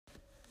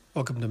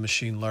Welcome to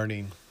Machine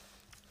Learning.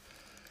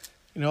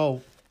 You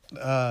know,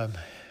 uh,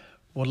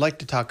 would like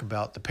to talk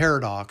about the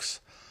paradox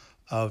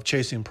of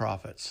chasing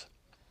profits.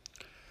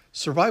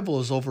 Survival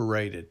is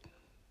overrated.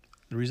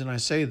 The reason I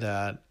say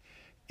that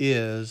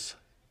is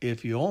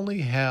if you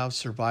only have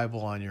survival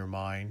on your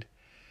mind,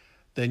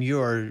 then you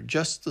are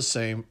just the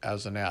same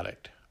as an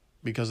addict,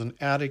 because an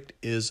addict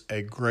is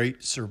a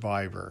great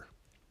survivor.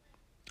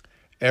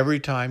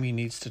 Every time he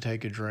needs to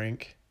take a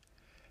drink,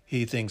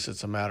 he thinks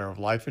it's a matter of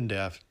life and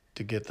death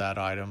to get that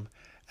item,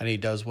 and he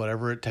does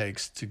whatever it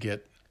takes to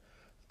get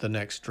the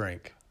next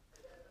drink.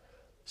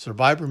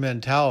 Survivor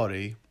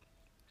mentality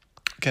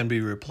can be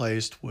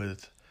replaced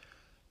with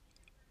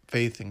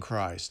faith in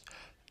Christ.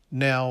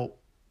 Now,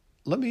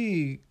 let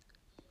me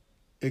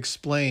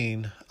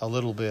explain a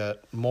little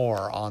bit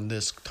more on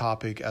this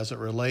topic as it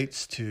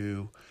relates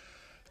to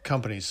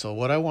companies. So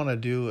what I want to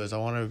do is I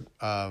want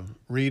to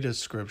read a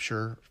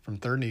scripture from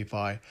 3rd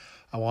Nephi.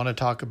 I want to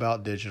talk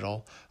about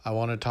digital. I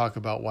want to talk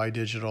about why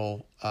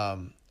digital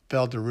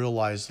failed to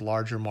realize the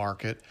larger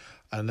market.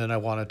 And then I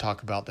want to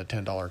talk about the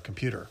 $10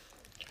 computer.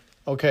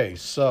 Okay,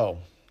 so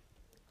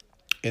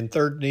in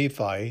 3rd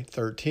Nephi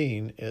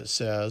 13, it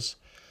says,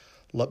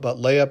 "But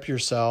lay up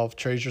yourself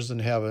treasures in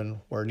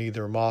heaven, where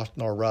neither moth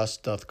nor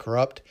rust doth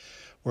corrupt,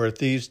 where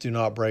thieves do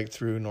not break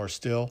through nor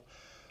steal.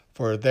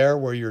 For there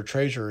where your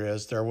treasure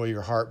is, there will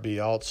your heart be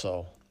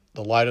also.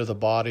 The light of the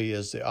body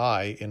is the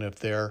eye, and if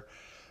there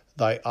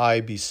thy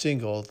eye be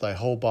single, thy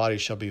whole body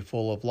shall be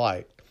full of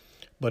light.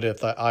 But if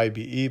thy eye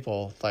be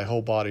evil, thy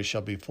whole body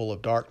shall be full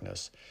of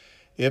darkness.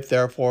 If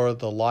therefore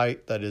the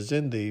light that is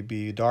in thee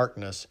be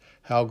darkness,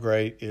 how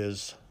great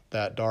is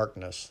that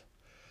darkness?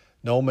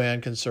 No man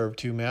can serve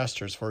two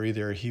masters, for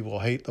either he will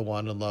hate the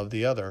one and love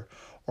the other,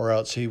 or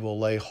else he will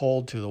lay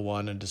hold to the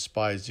one and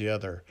despise the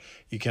other.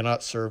 You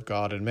cannot serve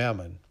God and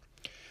mammon."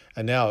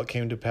 And now it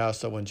came to pass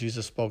that when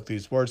Jesus spoke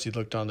these words, he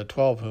looked on the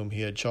 12 whom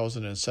he had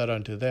chosen, and said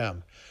unto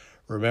them,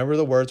 "Remember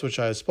the words which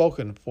I have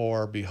spoken,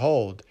 for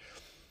behold,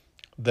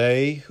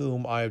 they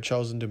whom I have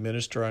chosen to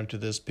minister unto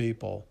this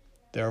people.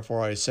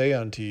 Therefore I say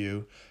unto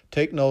you,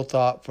 take no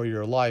thought for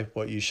your life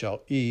what you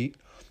shall eat,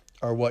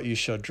 or what you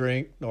shall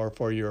drink, nor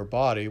for your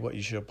body what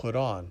you shall put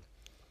on.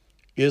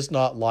 Is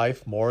not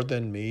life more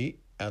than meat,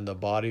 and the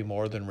body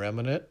more than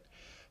raiment?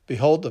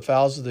 Behold the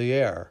fowls of the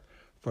air,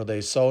 for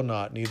they sow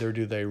not, neither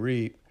do they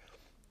reap,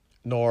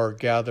 nor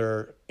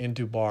gather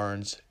into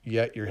barns,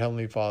 yet your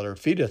heavenly Father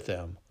feedeth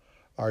them.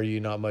 Are ye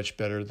not much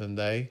better than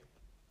they?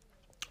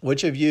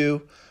 Which of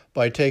you,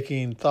 by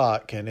taking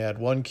thought, can add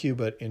 1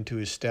 cubit into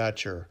his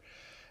stature?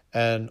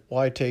 And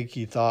why take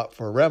ye thought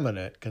for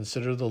raiment?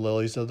 Consider the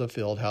lilies of the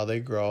field, how they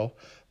grow.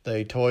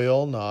 They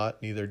toil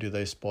not, neither do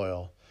they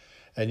spoil.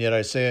 And yet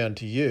I say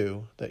unto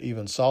you, that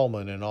even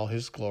Solomon in all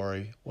his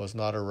glory was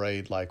not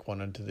arrayed like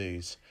one unto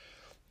these.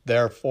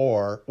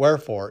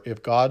 Wherefore,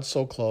 if God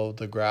so clothe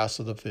the grass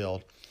of the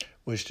field,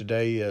 which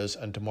today is,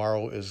 and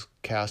tomorrow is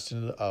cast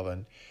into the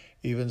oven,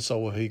 even so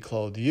will he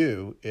clothe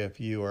you, if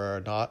you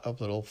are not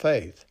of little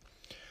faith.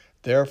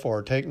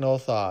 Therefore take no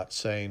thought,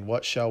 saying,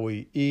 what shall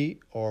we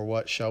eat, or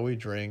what shall we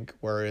drink,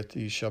 wherewith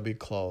ye shall be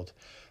clothed?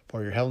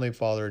 For your heavenly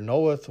Father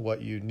knoweth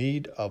what you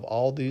need of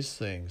all these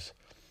things.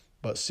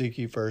 But seek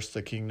ye first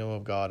the kingdom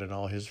of God and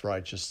all his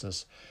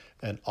righteousness,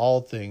 and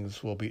all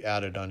things will be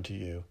added unto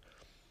you.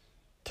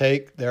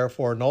 Take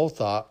therefore no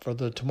thought for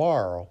the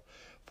tomorrow,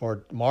 for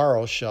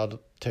tomorrow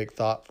shall take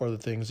thought for the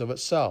things of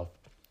itself.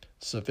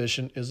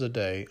 Sufficient is a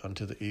day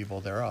unto the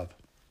evil thereof."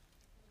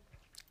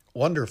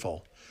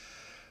 Wonderful.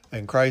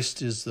 And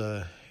Christ is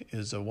a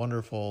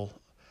wonderful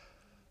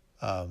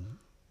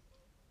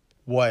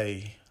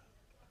way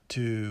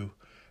to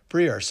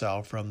free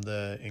ourselves from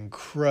the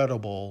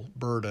incredible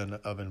burden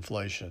of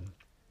inflation,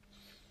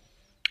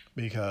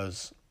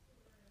 because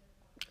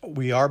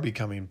we are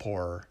becoming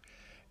poorer.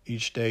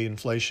 Each day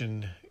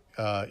inflation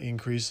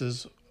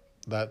increases.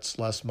 That's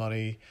less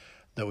money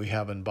that we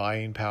have in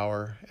buying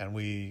power, and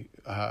we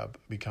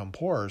become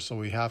poorer. So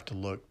we have to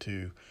look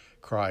to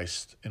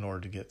Christ in order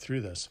to get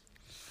through this.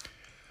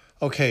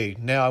 Okay,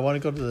 now I want to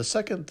go to the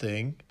second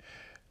thing,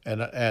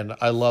 and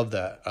I love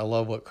that. I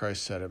love what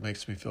Christ said. It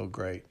makes me feel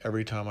great.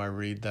 Every time I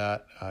read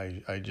that,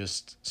 I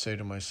just say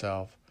to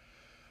myself,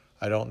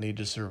 I don't need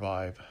to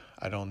survive.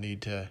 I don't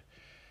need to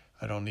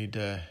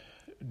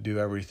do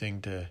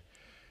everything to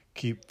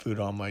keep food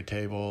on my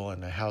table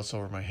and a house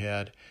over my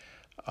head.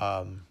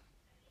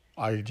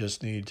 I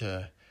just need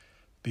to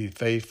be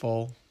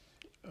faithful,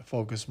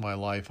 focus my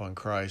life on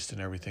Christ,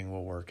 and everything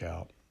will work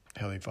out.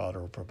 Heavenly Father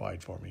will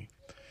provide for me.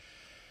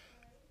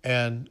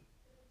 And,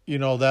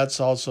 that's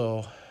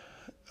also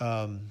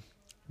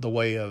the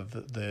way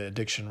of the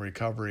addiction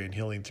recovery and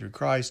healing through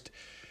Christ,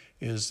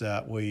 is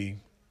that we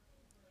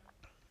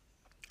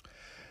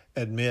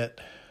admit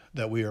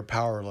that we are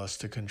powerless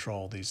to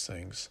control these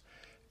things,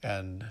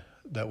 and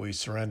that we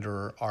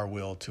surrender our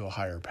will to a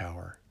higher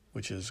power,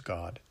 which is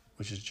God,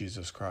 which is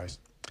Jesus Christ.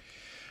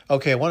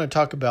 Okay, I want to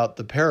talk about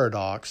the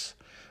paradox,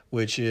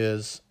 which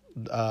is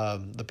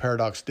the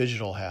paradox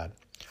digital had.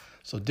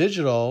 So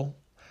digital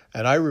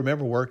And I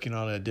remember working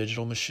on a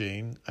digital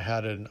machine. I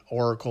had an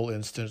Oracle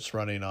instance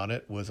running on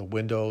it with a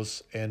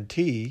Windows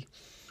NT,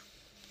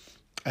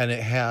 and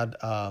it had,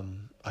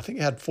 I think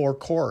it had 4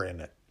 core in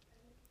it,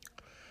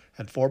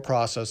 had 4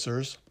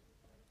 processors,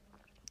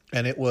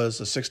 and it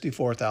was a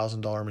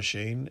 $64,000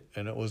 machine,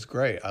 and it was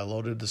great. I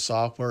loaded the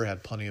software,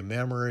 had plenty of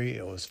memory,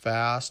 it was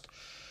fast.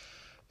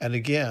 And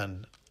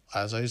again,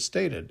 as I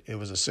stated, it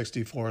was a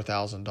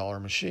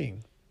 $64,000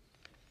 machine.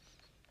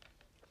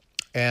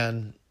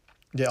 And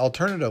the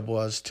alternative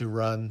was to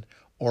run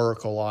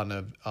Oracle on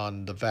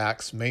the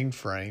VAX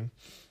mainframe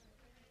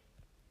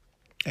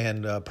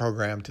and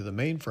program to the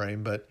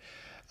mainframe. But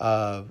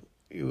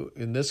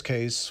in this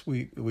case,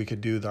 we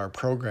could do our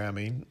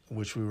programming,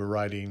 which we were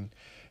writing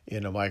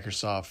in a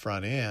Microsoft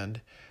front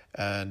end,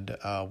 and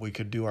we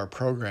could do our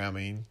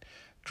programming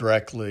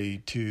directly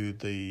to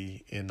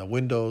in the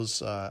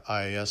Windows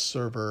IIS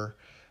server,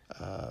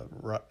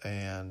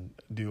 and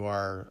do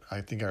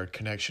I think our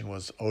connection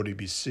was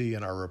ODBC,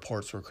 and our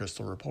reports were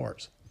Crystal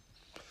reports.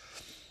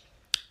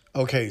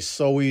 Okay,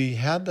 so we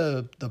had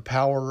the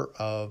power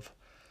of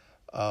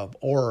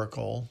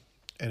Oracle,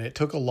 and it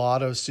took a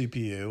lot of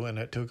CPU and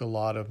it took a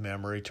lot of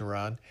memory to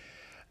run.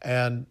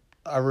 And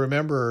I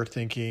remember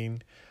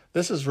thinking,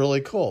 this is really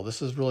cool.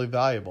 This is really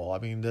valuable. I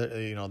mean,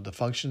 the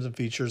functions and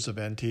features of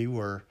NT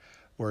were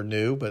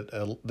new, but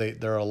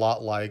they're a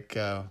lot like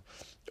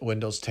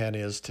Windows 10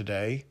 is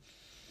today.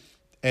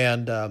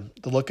 And the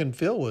look and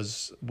feel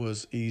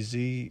was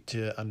easy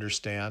to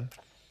understand.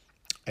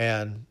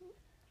 And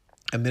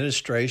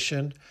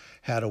administration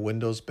had a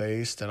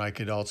Windows-based, and I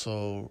could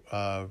also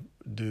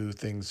do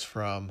things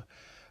from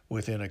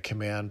within a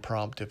command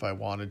prompt if I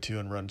wanted to,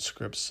 and run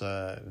scripts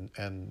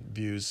and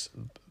views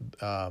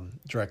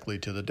directly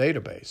to the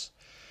database.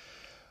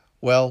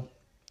 Well,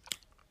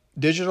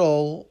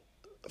 digital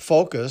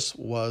focus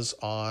was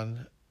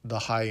on the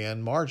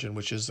high-end margin,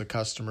 which is the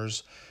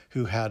customers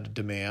who had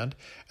demand.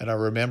 And I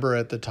remember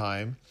at the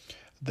time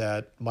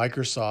that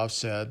Microsoft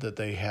said that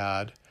they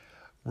had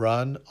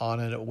run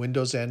on a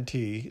Windows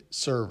NT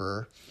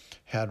server,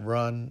 had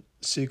run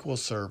SQL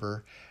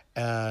Server,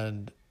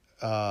 and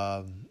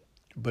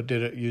but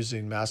did it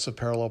using massive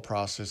parallel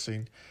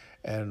processing,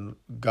 and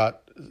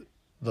got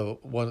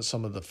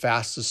some of the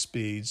fastest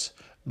speeds,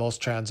 most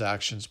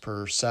transactions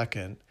per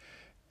second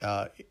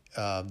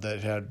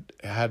that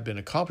had been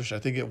accomplished. I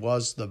think it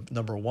was the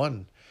number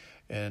one,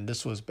 and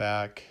this was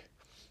back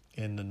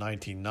in the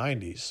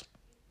 1990s.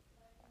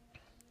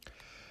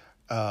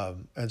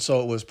 And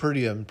so it was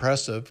pretty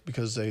impressive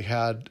because they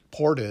had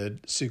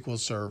ported SQL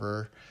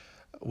Server,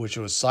 which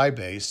was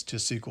Sybase, to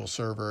SQL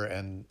Server,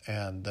 and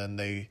then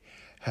they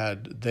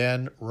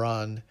had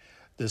run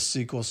this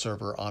SQL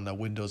Server on a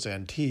Windows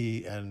NT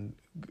and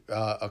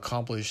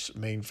accomplished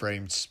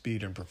mainframe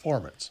speed and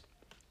performance.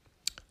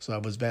 So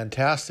that was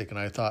fantastic, and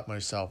I thought to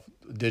myself,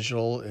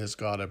 digital has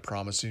got a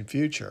promising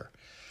future.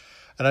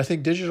 And I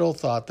think digital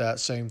thought that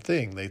same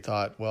thing. They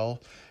thought, well,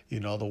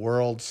 the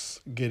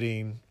world's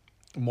getting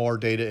more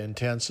data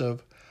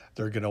intensive.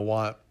 They're going to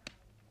want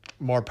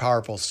more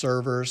powerful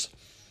servers,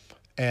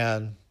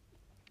 and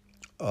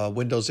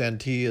Windows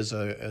NT is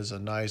a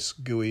nice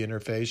GUI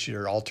interface.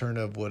 Your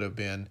alternative would have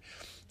been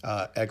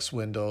X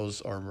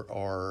Windows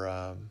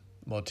or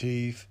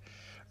Motif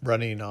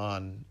running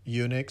on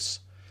Unix,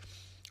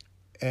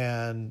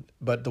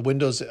 but the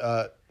Windows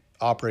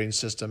operating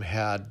system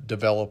had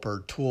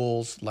developer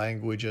tools,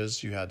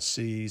 languages. You had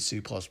C,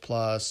 C++,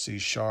 C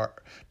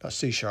Sharp, not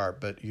C Sharp,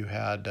 but you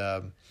had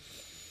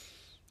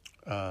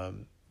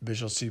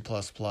Visual C++,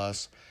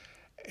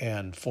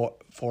 and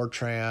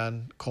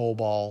Fortran,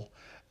 COBOL,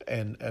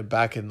 and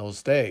back in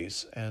those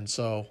days. And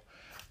so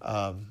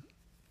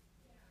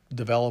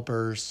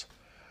developers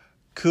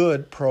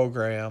could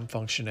program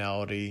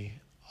functionality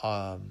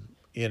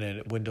in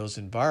a Windows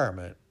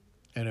environment,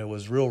 and it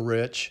was real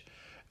rich,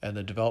 and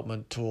the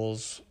development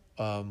tools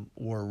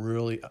were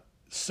really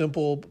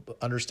simple,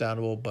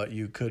 understandable, but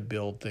you could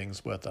build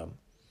things with them.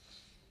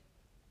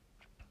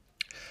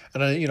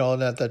 And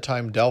and at that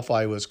time,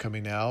 Delphi was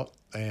coming out,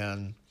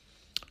 and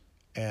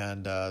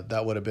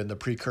that would have been the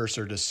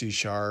precursor to C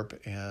Sharp,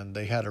 and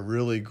they had a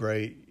really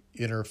great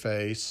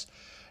interface.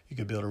 You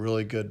could build a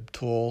really good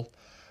tool,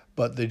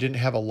 but they didn't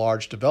have a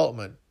large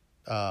development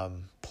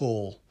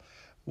pool,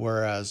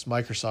 whereas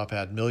Microsoft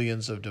had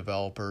millions of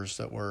developers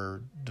that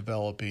were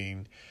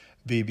developing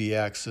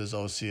VBXs,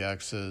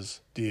 OCXs,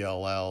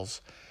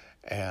 DLLs,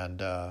 and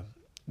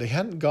they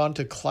hadn't gone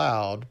to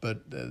cloud,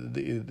 but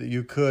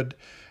you could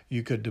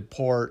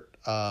port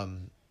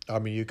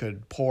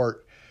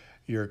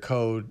your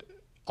code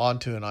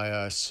onto an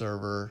IIS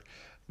server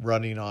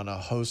running on a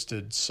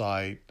hosted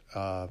site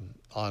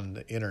on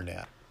the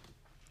internet.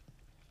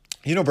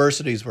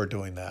 Universities were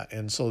doing that,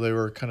 and so they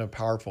were kind of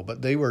powerful,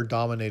 but they were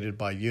dominated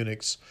by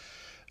Unix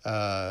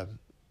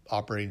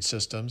operating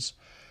systems.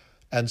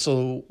 And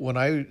so when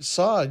I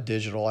saw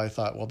digital, I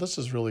thought, well, this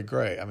is really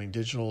great. I mean,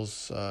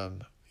 digital's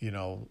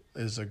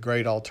is a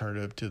great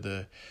alternative to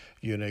the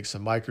Unix,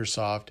 and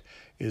Microsoft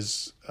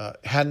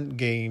hadn't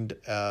gained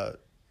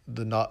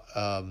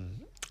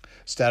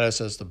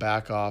status as the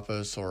back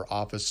office or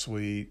office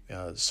suite,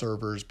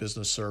 servers,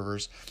 business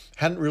servers.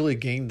 Hadn't really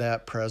gained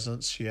that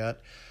presence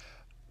yet,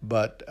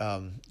 but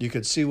you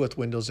could see with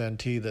Windows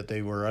NT that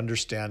they were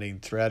understanding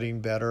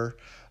threading better.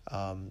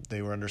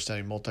 They were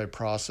understanding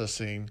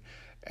multiprocessing,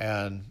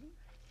 and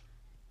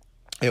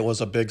it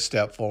was a big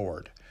step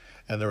forward,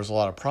 and there was a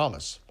lot of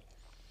promise.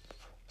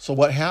 So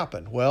what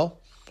happened? Well,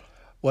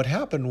 what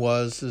happened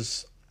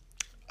was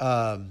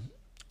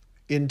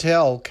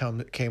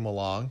Intel came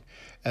along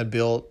and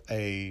built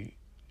a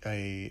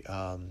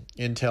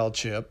Intel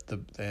chip,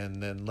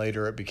 and then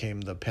later it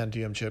became the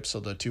Pentium chip, so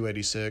the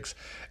 286,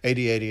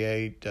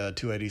 8088,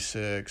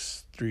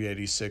 286,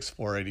 386,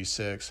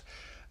 486,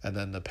 and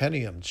then the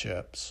Pentium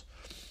chips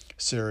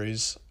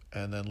series,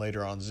 and then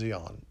later on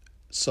Xeon.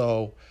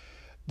 So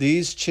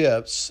these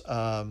chips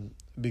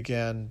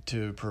began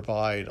to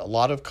provide a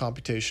lot of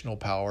computational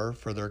power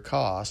for their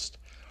cost,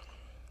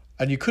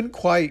 and you couldn't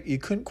quite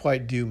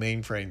do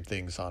mainframe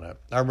things on it.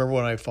 I remember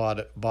when I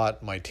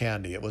bought my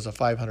Tandy. It was a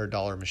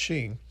 $500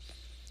 machine.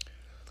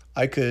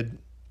 I could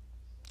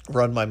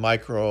run my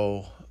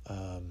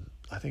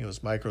I think it was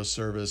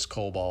microservice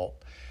COBOL,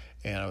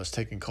 and I was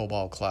taking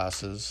COBOL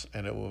classes.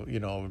 And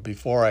it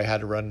before I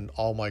had to run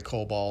all my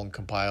COBOL and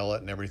compile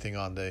it and everything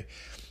on the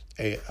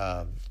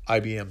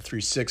IBM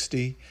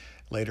 360,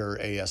 later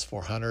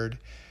AS400.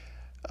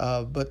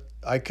 But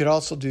I could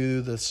also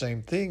do the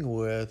same thing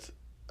with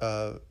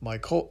my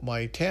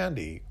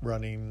Tandy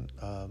running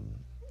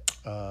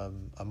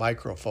a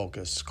Micro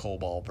Focus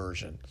COBOL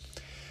version.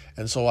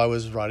 And so I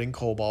was writing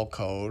COBOL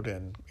code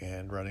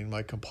and running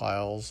my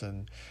compiles,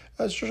 and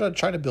I was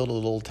trying to build a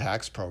little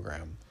tax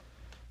program.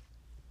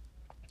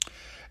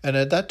 And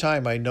at that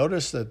time, I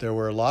noticed that there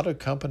were a lot of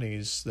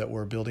companies that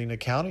were building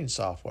accounting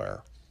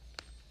software,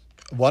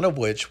 one of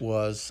which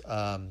was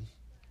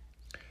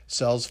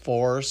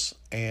Salesforce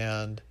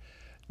and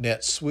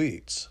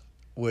NetSuite,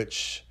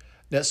 which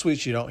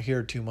NetSuite you don't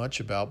hear too much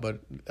about, but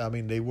I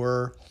mean, they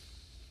were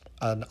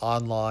an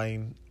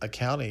online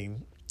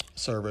accounting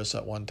service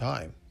at one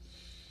time.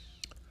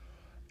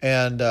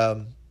 And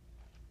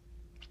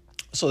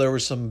so there were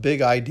some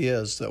big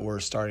ideas that were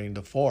starting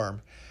to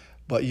form,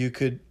 but you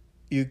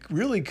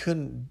really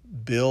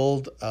couldn't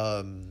build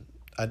an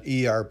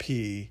ERP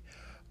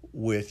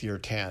with your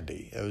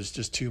Tandy. It was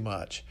just too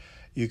much.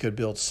 You could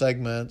build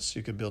segments,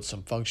 you could build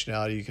some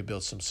functionality, you could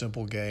build some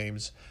simple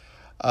games.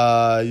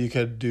 You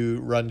could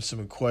run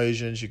some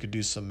equations, you could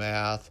do some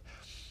math.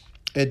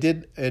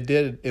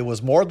 It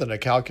was more than a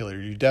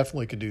calculator. You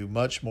definitely could do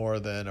much more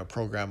than a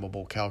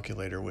programmable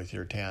calculator with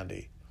your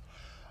Tandy.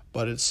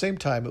 But at the same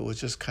time, it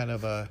was just kind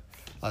of a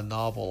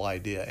novel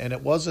idea. And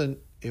it wasn't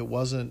an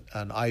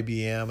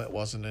IBM, it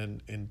wasn't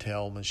an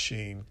Intel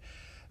machine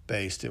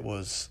based. It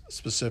was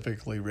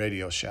specifically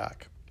Radio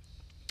Shack.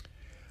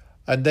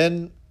 And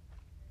then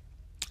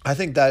I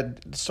think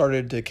that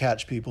started to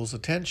catch people's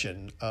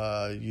attention.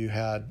 You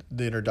had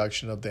the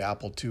introduction of the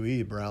Apple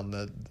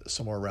IIe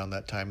somewhere around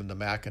that time, in the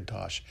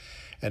Macintosh,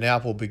 and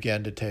Apple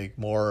began to take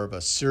more of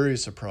a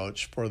serious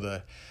approach for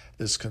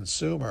this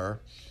consumer.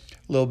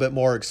 A little bit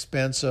more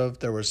expensive.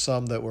 There were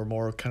some that were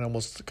more kind of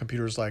almost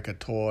computers like a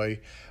toy,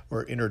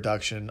 or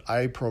introduction.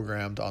 I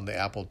programmed on the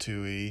Apple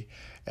IIe,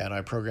 and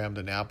I programmed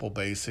in Apple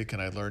Basic,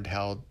 and I learned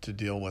how to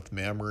deal with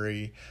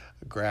memory,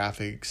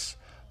 graphics,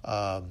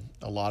 a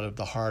lot of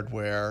the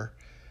hardware,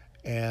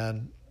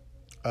 and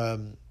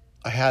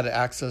I had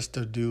access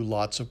to do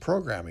lots of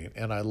programming,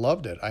 and I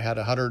loved it. I had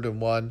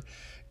 101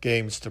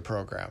 games to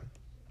program.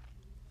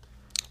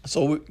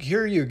 So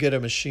here you get a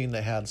machine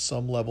that had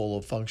some level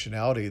of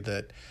functionality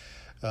that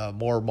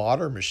more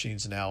modern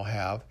machines now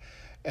have,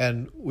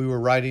 and we were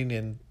writing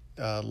in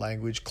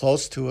language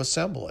close to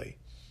assembly,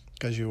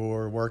 because you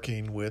were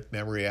working with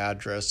memory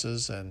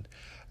addresses and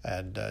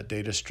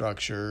data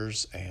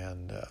structures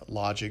and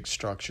logic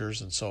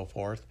structures and so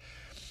forth.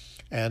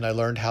 And I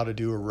learned how to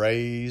do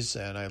arrays,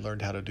 and I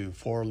learned how to do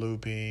for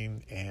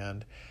looping,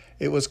 and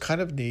it was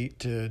kind of neat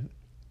to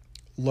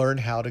learn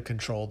how to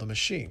control the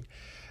machine.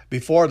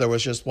 Before, there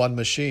was just one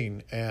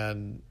machine,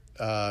 and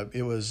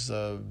it was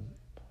a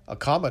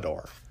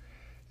Commodore.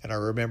 And I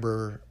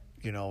remember,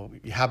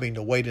 having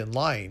to wait in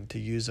line to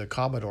use a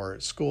Commodore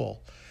at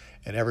school,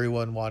 and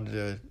everyone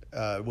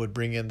would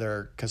bring in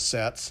their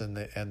cassettes,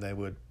 and they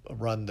would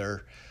run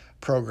their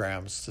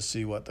programs to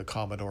see what the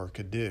Commodore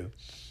could do.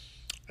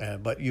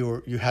 But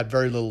you had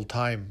very little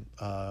time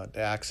to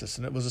access,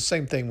 and it was the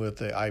same thing with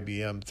the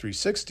IBM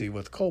 360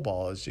 with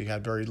COBOL, as you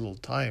had very little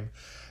time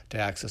to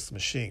access the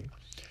machine.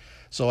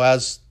 So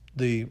as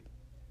the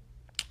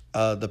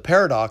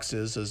paradox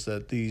is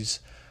that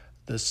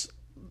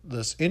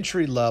this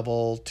entry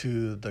level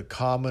to the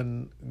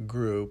common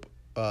group,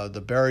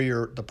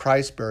 the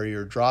price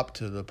barrier dropped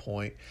to the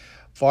point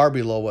far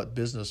below what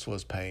business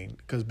was paying,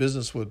 because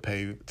business would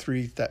pay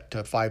 $3,000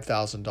 to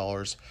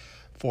 $5,000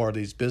 for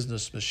these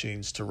business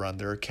machines to run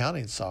their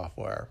accounting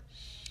software.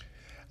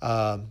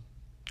 But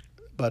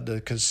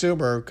the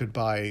consumer could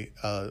buy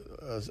a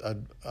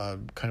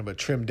kind of a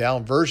trimmed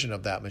down version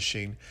of that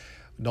machine,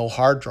 no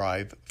hard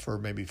drive, for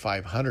maybe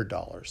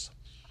 $500.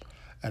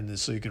 and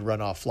so you could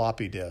run off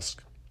floppy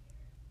disk.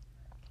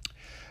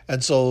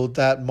 And so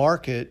that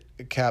market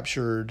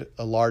captured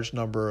a large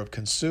number of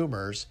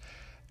consumers,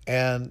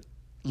 and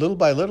little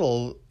by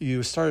little,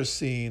 you started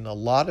seeing a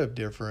lot of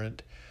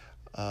different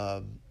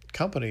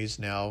companies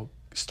now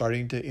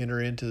starting to enter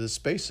into the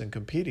space and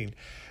competing.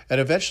 And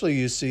eventually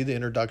you see the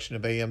introduction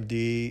of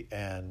AMD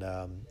and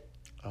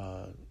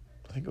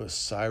I think it was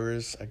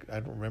Cyrus. I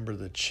don't remember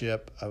the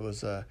chip. It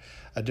was a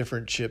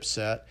different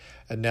chipset.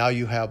 And now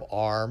you have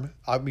ARM.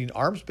 I mean,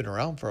 ARM's been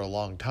around for a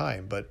long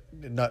time, but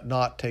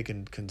not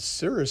taken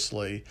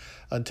seriously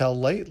until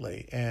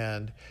lately.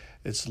 And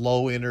it's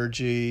low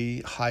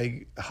energy,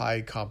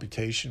 high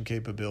computation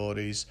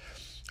capabilities,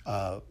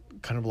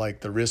 kind of like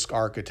the RISC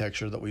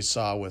architecture that we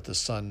saw with the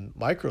Sun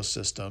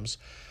Microsystems,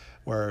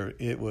 where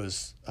it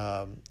was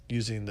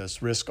using this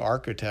RISC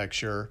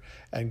architecture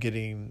and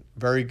getting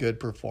very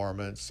good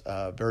performance,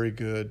 very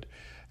good.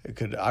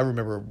 I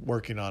remember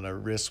working on a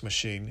RISC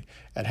machine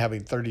and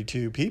having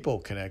 32 people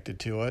connected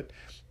to it,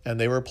 and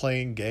they were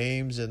playing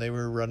games and they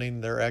were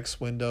running their X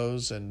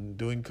windows and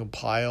doing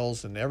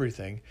compiles and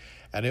everything,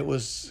 and it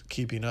was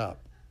keeping up.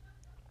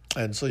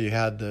 And so you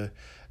had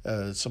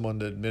someone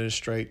to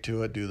administrate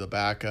to it, do the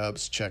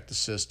backups, check the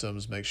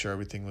systems, make sure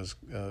everything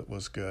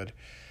was good.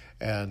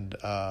 And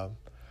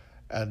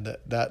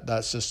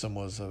that system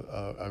was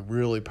a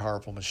really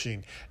powerful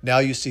machine. Now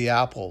you see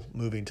Apple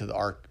moving to the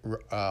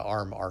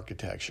ARM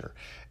architecture,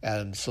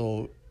 and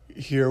so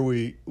here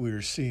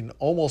we're seeing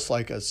almost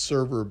like a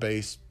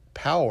server-based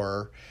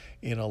power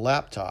in a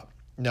laptop.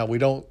 Now we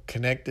don't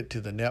connect it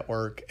to the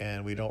network,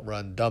 and we don't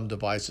run dumb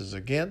devices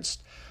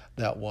against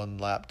that one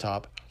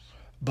laptop,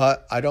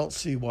 but I don't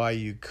see why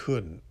you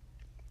couldn't.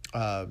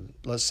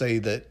 Let's say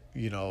that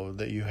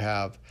you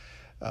have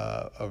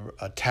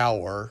a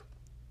tower,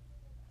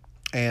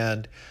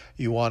 and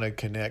you want to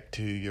connect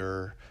to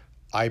your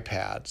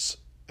iPads,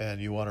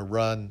 and you want to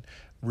run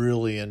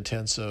really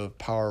intensive,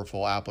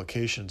 powerful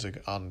applications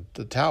on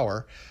the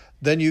tower,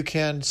 then you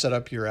can set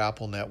up your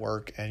Apple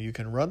network and you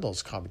can run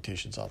those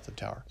computations off the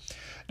tower.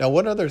 Now,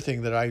 one other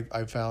thing that I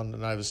found,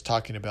 and I was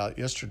talking about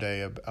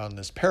yesterday on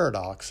this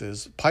paradox,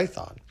 is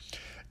Python.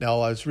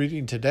 Now, I was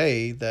reading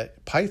today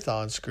that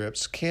Python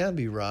scripts can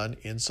be run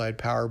inside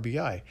Power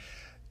BI.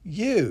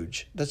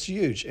 Huge. That's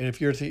huge. And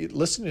if you're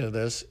listening to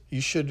this,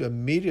 you should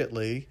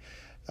immediately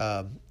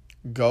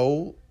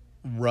go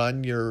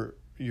run your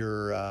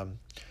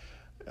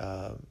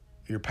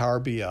Power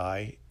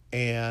BI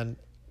and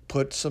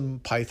put some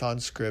Python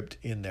script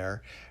in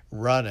there,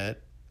 run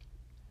it,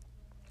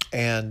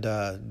 and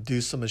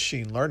do some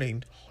machine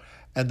learning,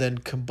 and then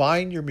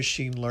combine your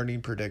machine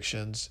learning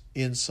predictions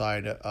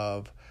inside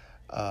of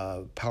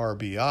Power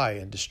BI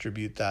and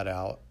distribute that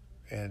out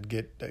and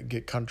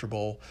get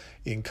comfortable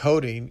in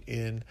coding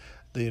in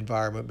the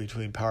environment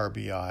between Power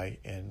BI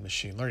and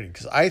machine learning.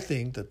 Because I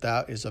think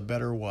that is a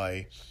better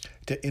way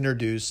to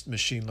introduce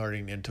machine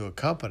learning into a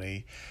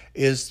company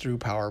is through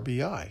Power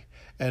BI.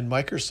 And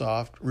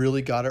Microsoft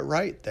really got it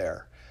right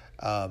there.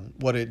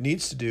 What it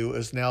needs to do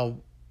is now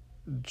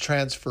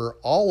transfer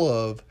all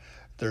of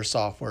their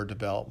software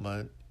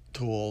development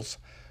tools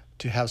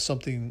to have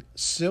something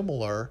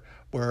similar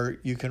where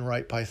you can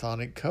write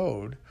Pythonic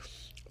code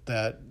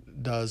that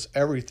does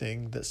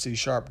everything that C#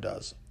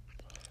 does.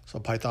 So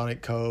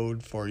Pythonic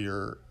code for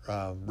your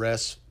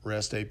REST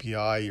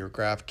API, your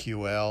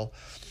GraphQL,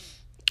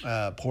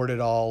 port it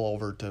all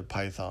over to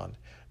Python.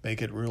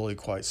 Make it really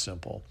quite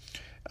simple.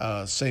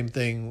 Same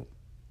thing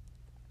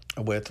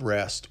with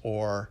REST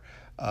or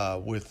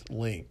with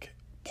Link.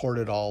 Port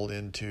it all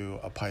into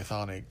a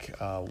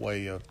Pythonic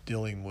way of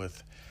dealing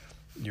with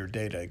your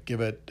data.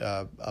 Give it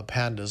a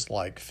pandas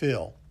like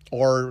fill,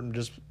 or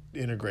just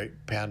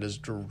integrate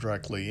pandas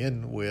directly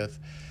in with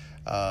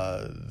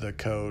the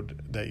code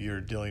that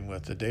you're dealing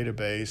with the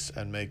database,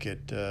 and make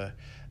the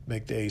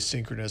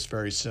asynchronous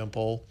very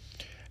simple,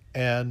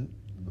 and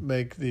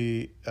make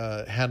the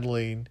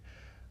handling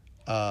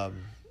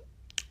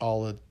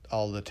all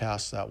the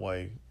tasks that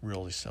way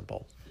really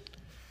simple.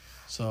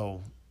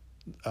 So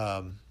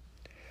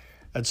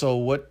and so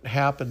what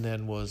happened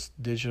then was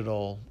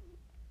digital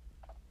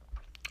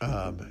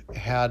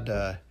had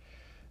Dad.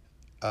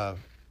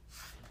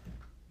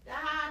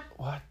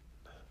 what?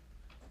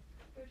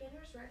 Your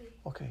dinner's ready.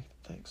 Okay,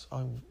 thanks.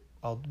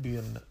 I'll be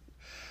in.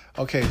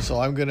 Okay, so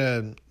I'm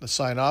gonna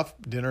sign off.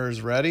 Dinner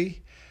is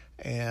ready,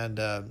 and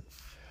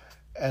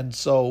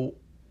so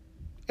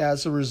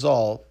as a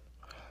result,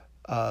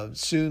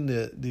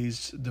 soon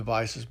these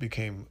devices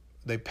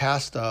they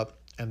passed up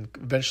and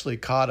eventually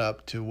caught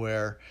up to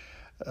where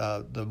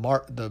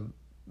the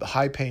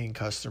high-paying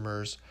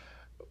customers'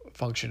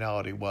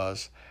 functionality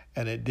was,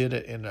 and it did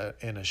it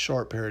in a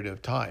short period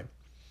of time.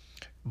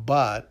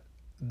 But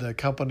the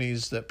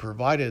companies that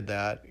provided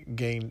that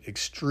gained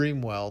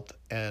extreme wealth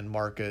and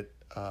market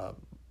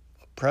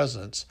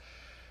presence,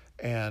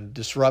 and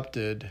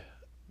disrupted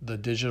the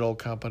digital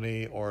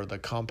company or the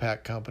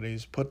compact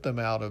companies, put them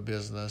out of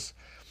business,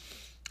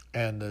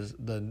 and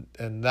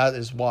that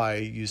is why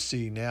you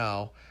see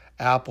now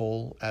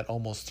Apple at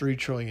almost $3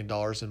 trillion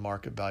in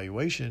market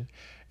valuation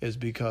is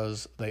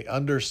because they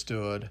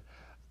understood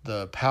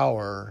the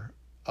power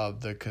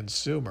of the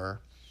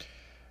consumer,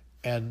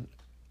 and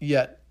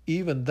yet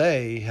even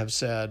they have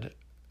stated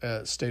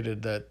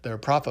that their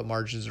profit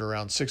margins are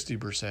around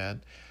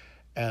 60%,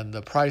 and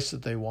the price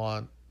that they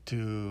want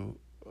to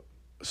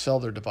sell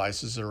their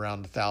devices is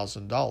around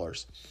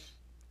 $1,000.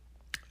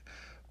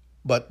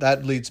 But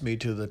that leads me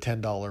to the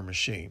 $10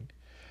 machine.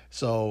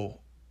 So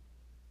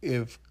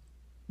if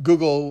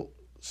Google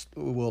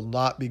will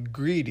not be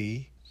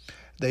greedy,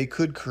 they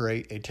could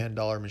create a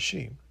 $10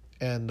 machine.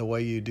 And the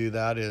way you do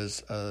that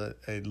is a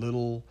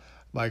little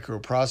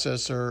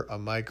microprocessor, a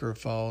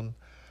microphone,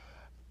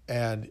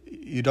 and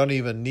you don't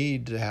even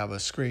need to have a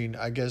screen.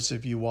 I guess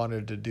if you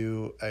wanted to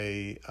do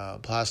a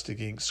plastic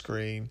ink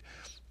screen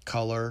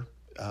color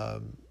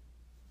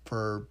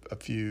for a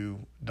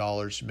few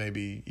dollars,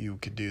 maybe you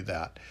could do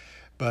that.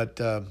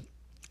 But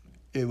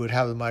it would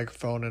have a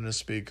microphone and a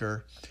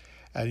speaker,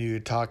 and you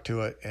would talk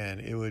to it, and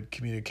it would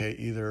communicate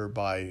either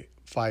by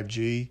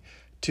 5G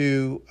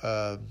to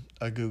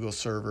a Google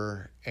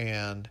server,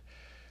 and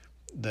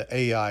the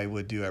AI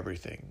would do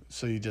everything.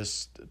 So you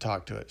just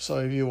talk to it. So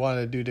if you want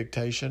to do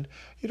dictation,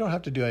 you don't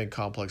have to do any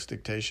complex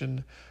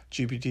dictation.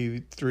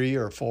 GPT-3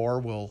 or 4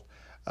 will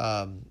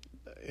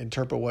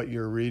interpret what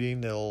you're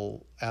reading.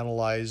 It'll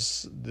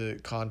analyze the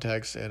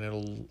context, and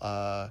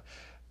it'll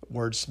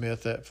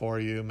wordsmith it for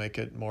you, make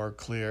it more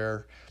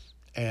clear,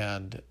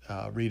 and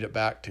read it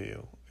back to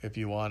you. If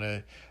you want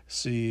to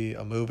see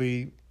a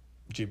movie,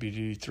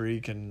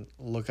 GPT-3 can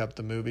look up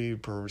the movie,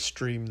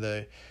 stream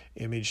the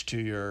image to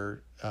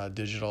your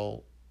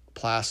digital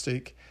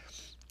plastic,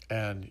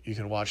 and you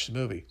can watch the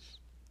movie.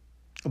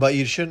 But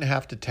you shouldn't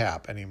have to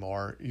tap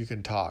anymore. You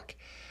can talk.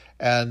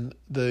 And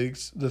the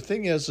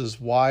thing is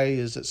why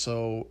is it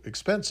so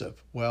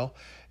expensive? Well,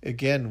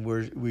 again,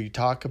 we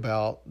talk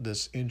about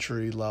this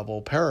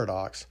entry-level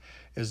paradox.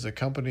 Is the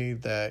company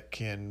that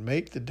can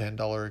make the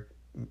 $10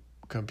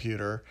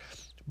 computer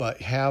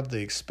but have the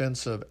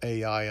expensive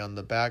AI on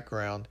the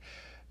background.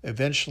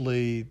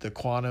 Eventually, the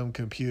quantum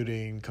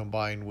computing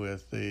combined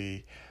with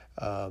the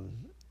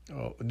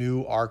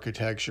new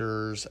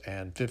architectures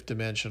and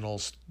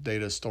fifth-dimensional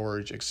data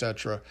storage,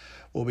 etc.,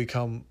 will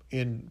become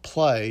in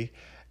play.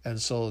 And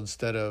so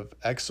instead of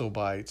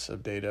exabytes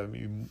of data,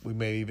 we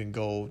may even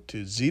go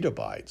to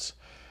zettabytes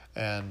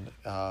and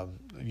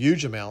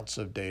huge amounts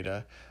of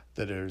data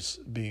that is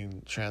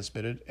being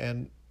transmitted.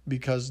 And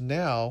because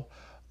now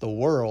the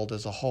world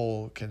as a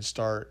whole can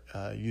start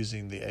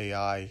using the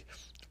AI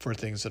for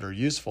things that are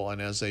useful.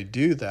 And as they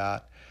do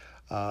that,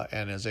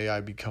 and as AI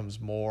becomes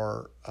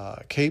more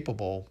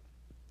capable,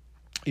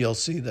 you'll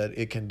see that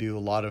it can do a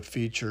lot of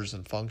features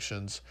and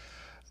functions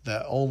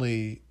that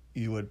only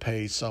you would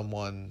pay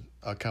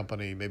a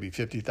company, maybe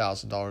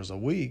 $50,000 a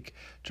week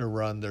to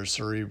run their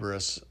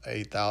Cerebrus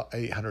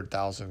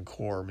 800,000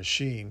 core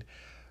machine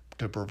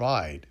to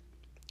provide.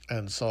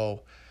 And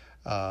so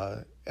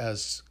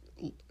as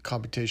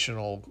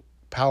computational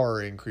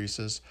power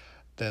increases,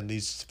 then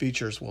these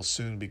features will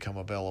soon become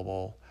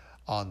available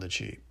on the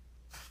cheap.